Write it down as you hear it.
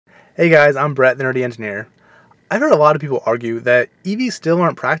Hey guys, I'm Brett, the Nerdy Engineer. I've heard a lot of people argue that EVs still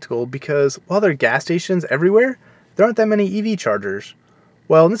aren't practical because while there are gas stations everywhere, there aren't that many EV chargers.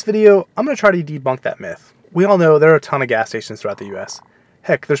 Well, in this video, I'm going to try to debunk that myth. We all know there are a ton of gas stations throughout the US.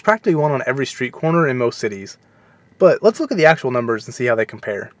 Heck, there's practically one on every street corner in most cities. But let's look at the actual numbers and see how they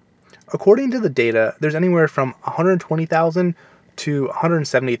compare. According to the data, there's anywhere from 120,000 to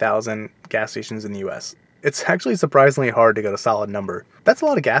 170,000 gas stations in the US. It's actually surprisingly hard to get a solid number. That's a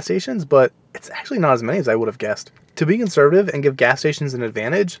lot of gas stations, but it's actually not as many as I would have guessed. To be conservative and give gas stations an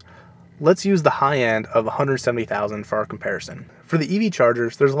advantage, let's use the high end of 170,000 for our comparison. For the EV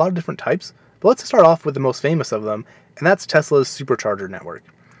chargers, there's a lot of different types, but let's start off with the most famous of them, and that's Tesla's supercharger network.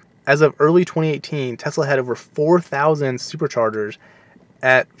 As of early 2018, Tesla had over 4,000 superchargers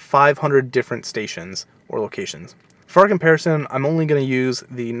at 500 different stations or locations. For our comparison, I'm only going to use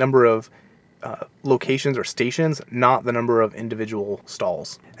the number of locations or stations, not the number of individual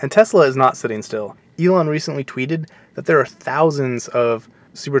stalls. And Tesla is not sitting still. Elon recently tweeted that there are thousands of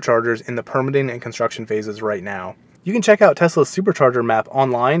superchargers in the permitting and construction phases right now. You can check out Tesla's supercharger map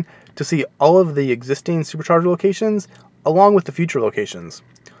online to see all of the existing supercharger locations along with the future locations.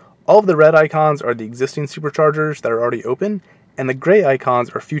 All of the red icons are the existing superchargers that are already open, and the gray icons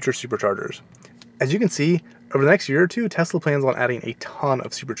are future superchargers. As you can see, over the next year or two, Tesla plans on adding a ton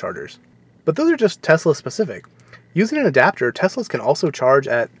of superchargers. But those are just Tesla specific. Using an adapter, Teslas can also charge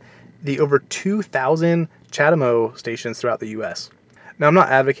at the over 2,000 CHAdeMO stations throughout the US. Now, I'm not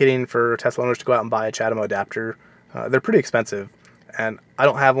advocating for Tesla owners to go out and buy a CHAdeMO adapter. They're pretty expensive, and I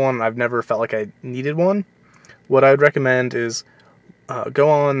don't have one. I've never felt like I needed one. What I would recommend is go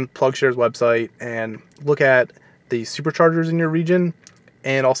on PlugShare's website and look at the superchargers in your region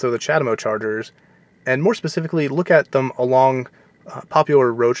and also the CHAdeMO chargers, and more specifically, look at them along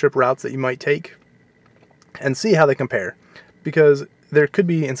popular road trip routes that you might take and see how they compare, because there could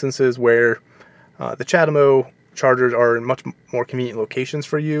be instances where the CHAdeMO chargers are in much more convenient locations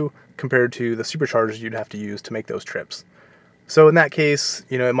for you compared to the superchargers you'd have to use to make those trips. So in that case,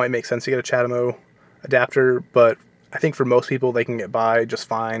 it might make sense to get a CHAdeMO adapter, but I think for most people they can get by just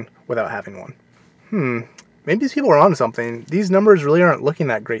fine without having one. Maybe these people are onto something. These numbers really aren't looking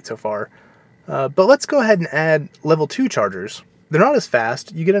that great so far. But let's go ahead and add level 2 chargers. They're not as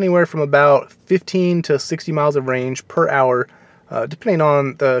fast. You get anywhere from about 15 to 60 miles of range per hour, depending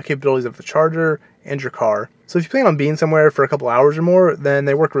on the capabilities of the charger and your car. So if you plan on being somewhere for a couple hours or more, then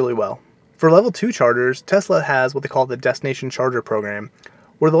they work really well. For level 2 chargers, Tesla has what they call the Destination Charger program,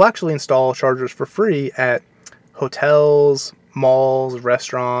 where they'll actually install chargers for free at hotels, malls,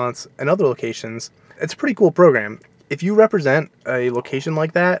 restaurants, and other locations. It's a pretty cool program. If you represent a location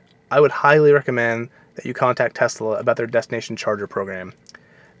like that, I would highly recommend that you contact Tesla about their Destination Charger program.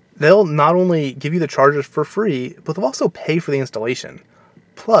 They'll not only give you the chargers for free, but they'll also pay for the installation.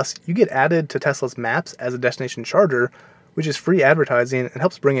 Plus, you get added to Tesla's maps as a destination charger, which is free advertising and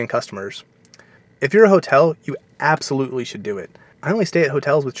helps bring in customers. If you're a hotel, you absolutely should do it. I only stay at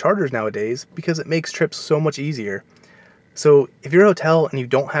hotels with chargers nowadays because it makes trips so much easier. So if you're a hotel and you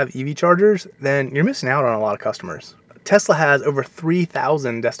don't have EV chargers, then you're missing out on a lot of customers. Tesla has over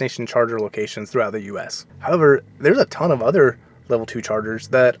 3,000 destination charger locations throughout the US. However, there's a ton of other level 2 chargers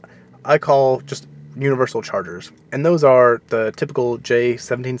that I call just universal chargers, and those are the typical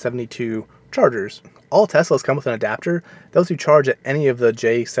J1772 chargers. All Teslas come with an adapter that lets you charge at any of the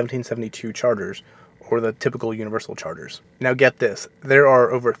J1772 chargers, or the typical universal chargers. Now get this, there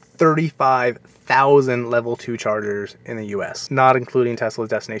are over 35,000 level 2 chargers in the US, not including Tesla's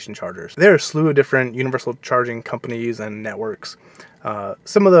destination chargers. There are a slew of different universal charging companies and networks.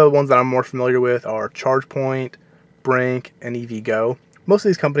 Some of the ones that I'm more familiar with are ChargePoint, Brink, and EVgo. Most of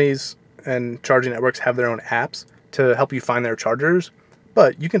these companies and charging networks have their own apps to help you find their chargers,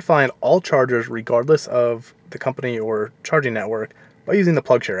 but you can find all chargers regardless of the company or charging network by using the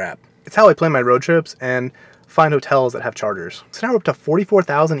PlugShare app. It's how I plan my road trips and find hotels that have chargers. So now we're up to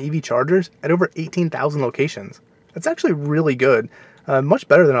 44,000 EV chargers at over 18,000 locations. That's actually really good. Much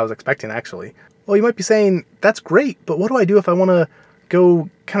better than I was expecting, actually. Well, you might be saying, that's great, but what do I do if I want to go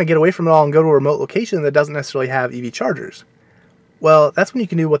kind of get away from it all and go to a remote location that doesn't necessarily have EV chargers? Well, that's when you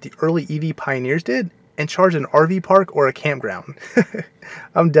can do what the early EV pioneers did and charge an RV park or a campground.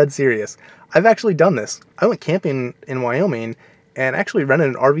 I'm dead serious. I've actually done this. I went camping in Wyoming and actually rented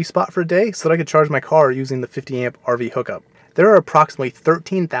an RV spot for a day so that I could charge my car using the 50 amp RV hookup. There are approximately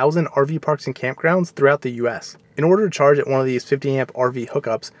 13,000 RV parks and campgrounds throughout the US. In order to charge at one of these 50 amp RV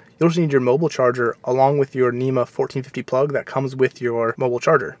hookups, you'll just need your mobile charger along with your NEMA 1450 plug that comes with your mobile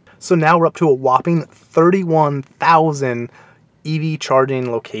charger. So now we're up to a whopping 31,000 EV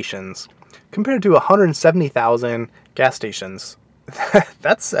charging locations compared to 170,000 gas stations.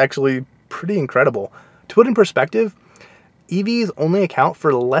 That's actually pretty incredible. To put in perspective, EVs only account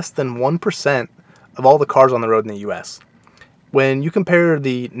for less than 1% of all the cars on the road in the US. When you compare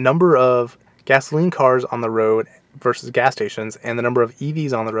the number of gasoline cars on the road versus gas stations and the number of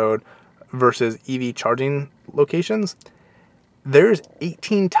EVs on the road versus EV charging locations, there's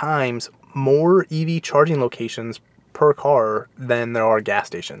 18 times more EV charging locations per car than there are gas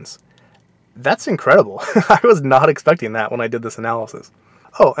stations. That's incredible. I was not expecting that when I did this analysis.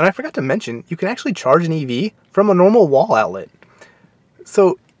 Oh, and I forgot to mention, you can actually charge an EV from a normal wall outlet.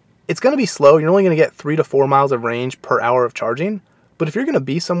 So it's going to be slow. You're only going to get 3 to 4 miles of range per hour of charging. But if you're going to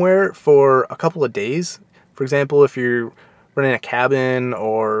be somewhere for a couple of days, for example, if you're renting a cabin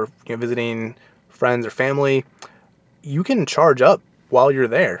or visiting friends or family, you can charge up while you're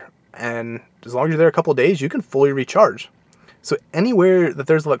there. And as long as you're there a couple of days, you can fully recharge. So anywhere that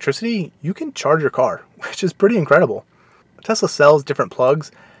there's electricity, you can charge your car, which is pretty incredible. Tesla sells different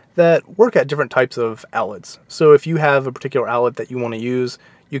plugs that work at different types of outlets. So if you have a particular outlet that you want to use,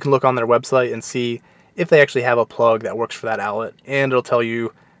 you can look on their website and see if they actually have a plug that works for that outlet, and it'll tell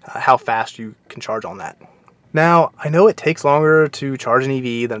you how fast you can charge on that. Now, I know it takes longer to charge an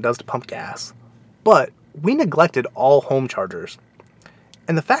EV than it does to pump gas, but we neglected all home chargers.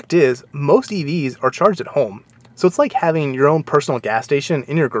 And the fact is, most EVs are charged at home. So it's like having your own personal gas station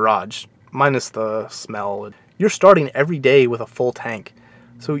in your garage, minus the smell. You're starting every day with a full tank.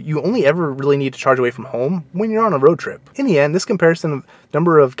 So you only ever really need to charge away from home when you're on a road trip. In the end, this comparison of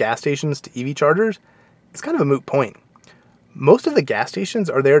number of gas stations to EV chargers is kind of a moot point. Most of the gas stations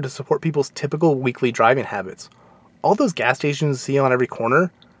are there to support people's typical weekly driving habits. All those gas stations you see on every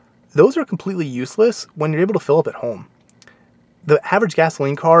corner, those are completely useless when you're able to fill up at home. The average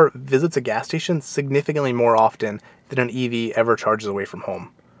gasoline car visits a gas station significantly more often than an EV ever charges away from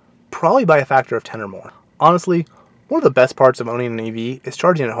home. Probably by a factor of 10 or more. Honestly, one of the best parts of owning an EV is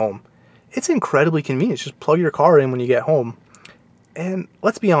charging at home. It's incredibly convenient. Just plug your car in when you get home. And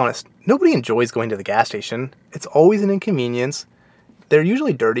let's be honest, nobody enjoys going to the gas station. It's always an inconvenience. They're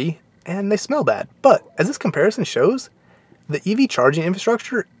usually dirty and they smell bad. But as this comparison shows, the EV charging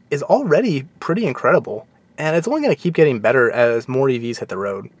infrastructure is already pretty incredible. And it's only going to keep getting better as more EVs hit the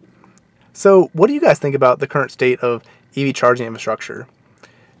road. So what do you guys think about the current state of EV charging infrastructure?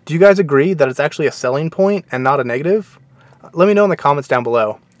 Do you guys agree that it's actually a selling point and not a negative? Let me know in the comments down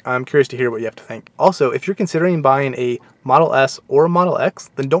below. I'm curious to hear what you have to think. Also, if you're considering buying a Model S or a Model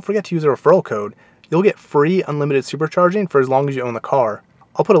X, then don't forget to use a referral code. You'll get free unlimited supercharging for as long as you own the car.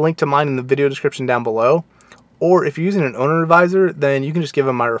 I'll put a link to mine in the video description down below. Or if you're using an owner advisor, then you can just give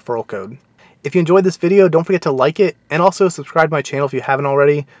them my referral code. If you enjoyed this video, don't forget to like it and also subscribe to my channel if you haven't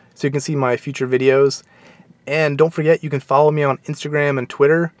already so you can see my future videos. And don't forget, you can follow me on Instagram and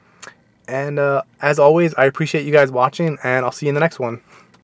Twitter. And as always, I appreciate you guys watching, and I'll see you in the next one.